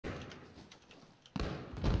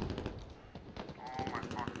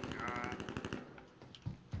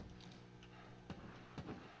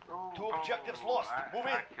objectives lost. Move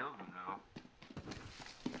in. I killed him though.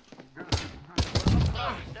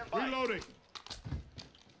 Stand by. Reloading.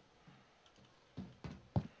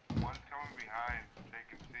 One's coming behind. They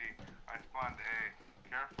can see. I spawned A.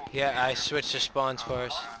 Careful. Yeah, I switched to spawns for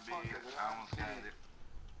us. I almost got it.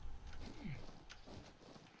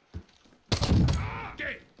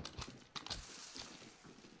 Okay.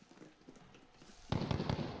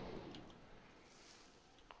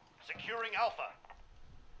 Securing Alpha.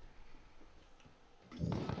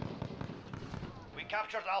 We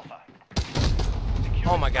captured Alpha.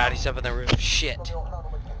 Oh my god, he's up in the roof. Shit.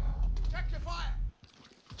 Check your fire.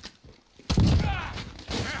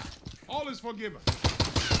 All is forgiven.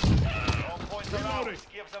 All points are out. Reloading.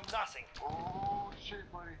 Gives them nothing. Oh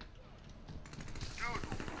shit, buddy. Dude,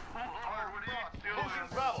 what are you doing? Losing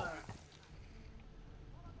Bravo.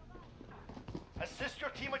 Assist your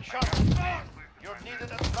team at Charlie. You're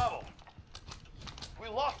needed at Bravo. We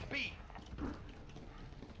lost B.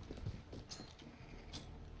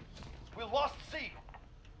 We lost C.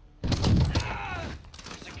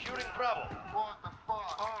 Securing Bravo. What the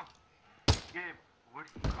fuck? Oh. Gabe, what are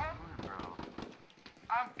you doing, bro?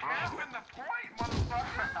 I'm capping the point,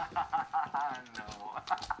 motherfucker. No.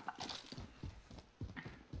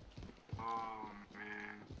 Oh,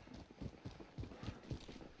 man.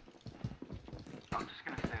 I'm just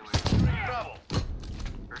gonna stay away from Securing Bravo.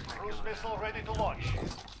 first I Cruise kill missile ready to launch.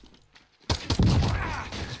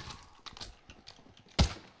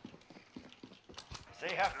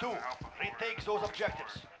 They have two. Retake those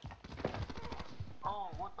objectives. Oh,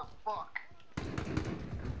 what the fuck?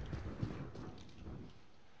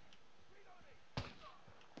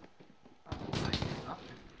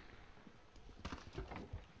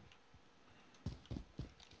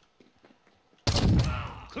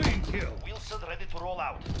 Clean kill. Wilson ready to roll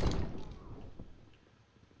out.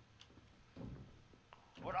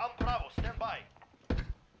 We're on Bravo. Stand by. I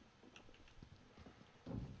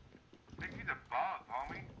think he's above,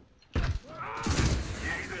 homie. Yeah,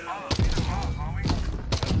 he's above. He's above, homie.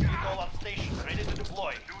 Vehicle on station. Ready to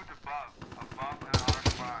deploy. Dude's above. Above and our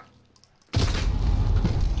spawn.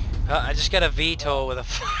 I just got a veto with a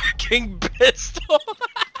fucking pistol.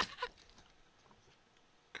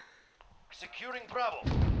 Securing Bravo.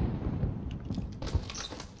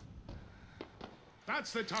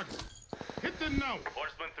 That's the target. Hit them now.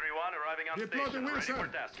 Horseman 3-1 arriving on Deploy the station. Ready Wilson. for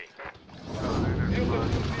tasking.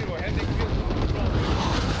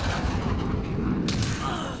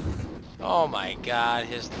 Oh my god,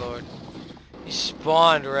 his lord. He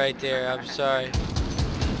spawned right there, I'm sorry.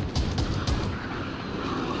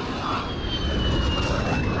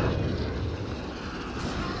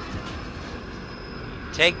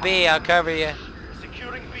 Take B, I'll cover you.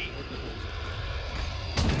 Securing B.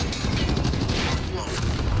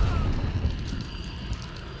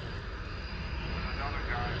 Another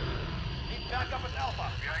guy. Need backup at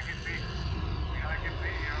Alpha. We gotta get beat. We gotta get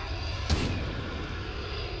beat, yo.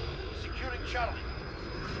 Securing Charlie.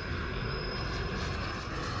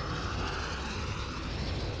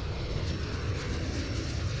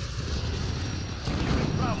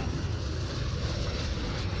 Securing Bravo.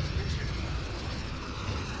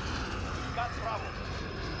 Got Bravo.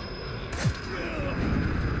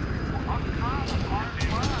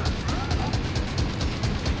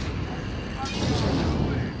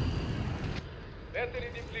 Battery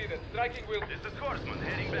depleted. Striking wheel. This is Horseman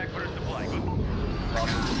heading back for a supply. Good.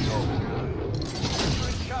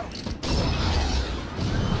 Securing Charlie.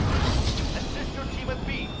 Assist your team at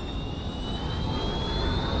B.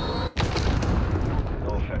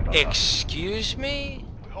 No effect on us. Excuse me?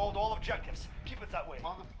 We hold all objectives. Keep it that way.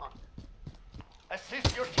 Motherfucker.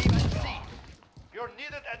 Assist your team at C. You're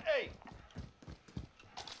needed at A.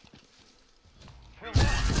 We'll lose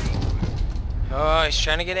C. Oh, he's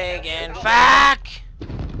trying to get A again. Fuck!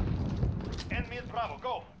 Enemy at Bravo.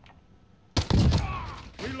 Go.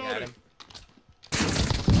 Got Reloading. him.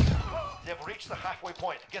 They've reached the halfway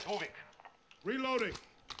point. Get moving. Reloading.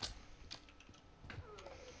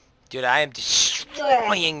 Dude, I am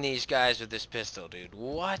destroying these guys with this pistol, dude.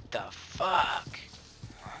 What the fuck?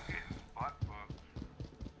 I'm getting butt fucked.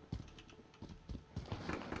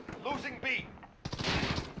 Losing B.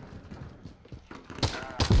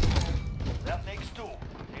 That makes two.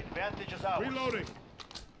 The advantage is ours. Reloading.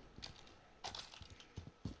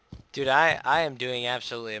 Dude, I am doing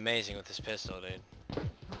absolutely amazing with this pistol, dude.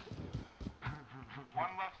 One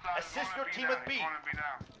left side. Assist one your at team now. at B. One at B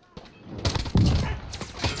now.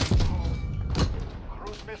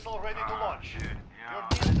 Cruise missile ready to launch. Shit, You're yeah.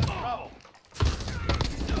 needed at Bravo.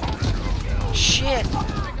 Shit!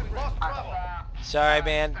 Lost Bravo. Sorry,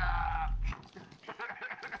 man.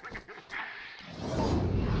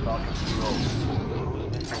 Falcon control.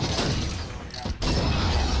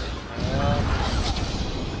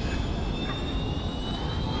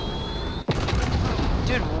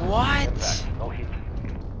 Dude, what? No hit.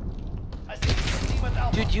 I see the team at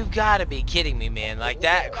Alpha. Dude, you gotta be kidding me, man. Like,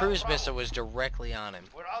 that cruise missile was directly on him.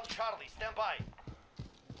 We're on Charlie. Stand by.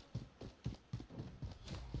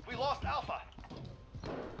 We lost Alpha.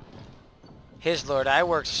 His lord, I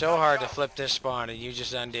worked so hard to flip this spawn, and you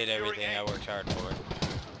just undid everything I worked hard for.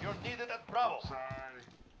 You're needed at Bravo. Sorry.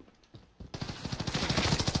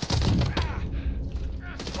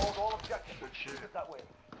 Hold all objectives. Good shit. Keep it that way.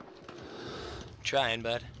 Trying,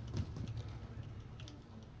 bud.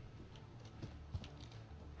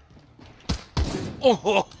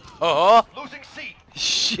 Oh, Losing C.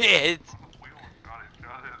 shit. We almost got each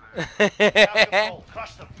other there. Have control.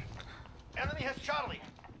 Crush them. Enemy has Charlie.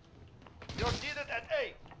 You're needed at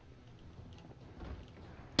A.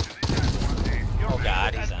 You're Oh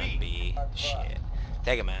god, needed he's at on B. Shit.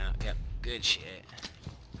 Take him out. Yep, good shit.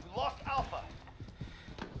 We lost Alpha.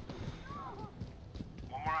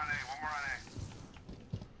 One more on A, one more on A.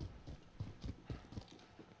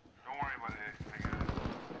 Don't worry about A. I got it.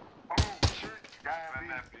 Oh, shit. Guy on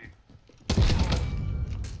that B.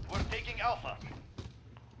 We're taking Alpha.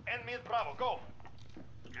 Enemy at Bravo. Go.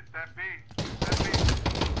 Get that B. Get that B.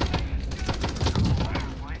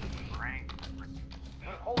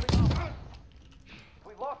 We're holding Alpha.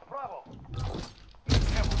 We lost Bravo. We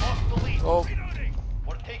have lost the lead. Oh.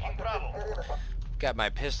 We're taking Bravo. Got my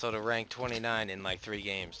pistol to rank 29 in like 3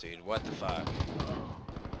 games, dude. What the fuck?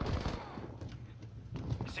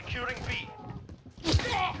 Securing B. Right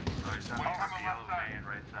side.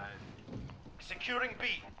 Right side. Securing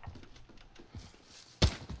B.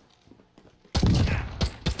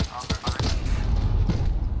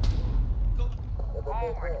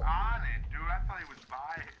 Oh my god, dude. I thought he was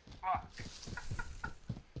by it. Fuck.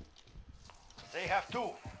 They have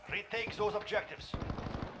 2. Retake those objectives.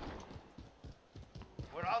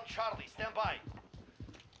 We're on Charlie. Stand by.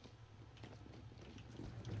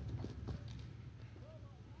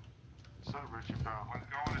 So, Richard, bro. One's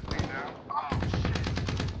going to C now. Oh, shit.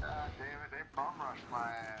 God damn it. They bum rushed my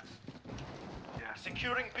ass. Yeah.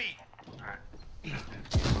 Securing B. Alright.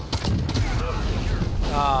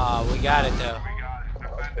 Oh, we got it though. We got it.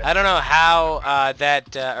 Defend it. I don't know how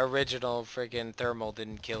that original friggin' thermal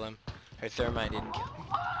didn't kill him. Or thermite didn't kill him.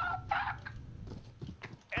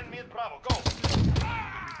 Enemy at Bravo. Go.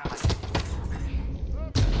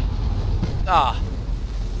 Ah.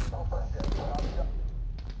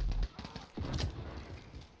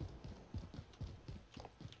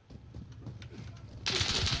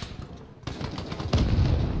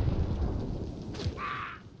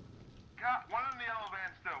 Got one on the yellow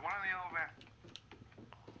van still. One on the yellow van.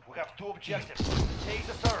 We have 2 objectives. Take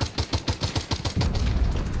the third.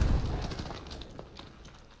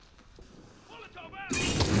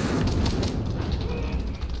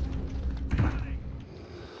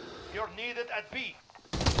 You're needed at B.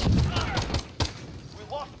 We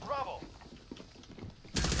lost Bravo.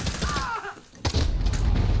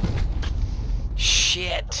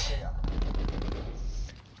 Shit.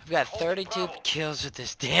 I've got 32 kills with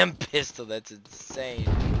this damn pistol. That's insane.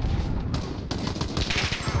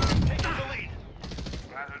 Taking the lead.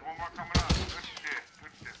 There's one more coming up. Good shit.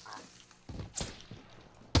 Good shit, bro.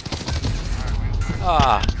 Alright,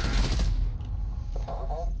 Ah.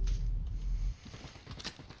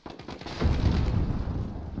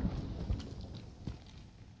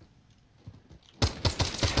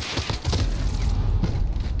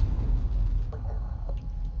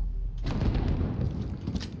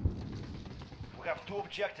 We have 2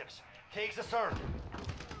 objectives. Take the third.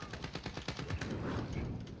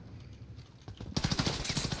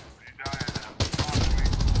 you dying now. Talk to me.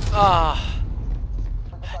 Ah.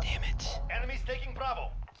 Damn it. Enemies taking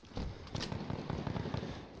Bravo.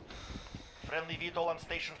 Friendly VTOL on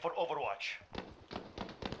station for Overwatch.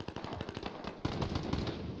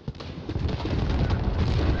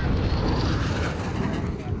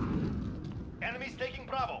 Enemies taking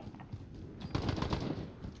Bravo.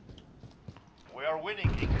 We are winning.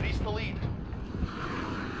 Increase the lead.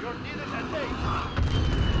 You're needed at A.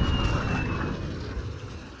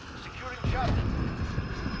 Securing Charlie.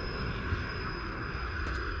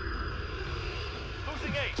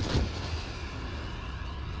 Losing A.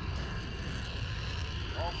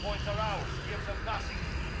 All points are ours. Give them nothing.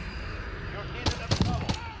 You're needed at Bravo.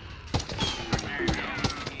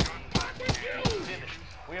 Finished.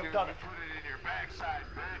 We have done it. Put it in your backside,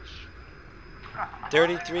 bitch.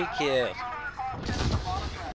 33 kills.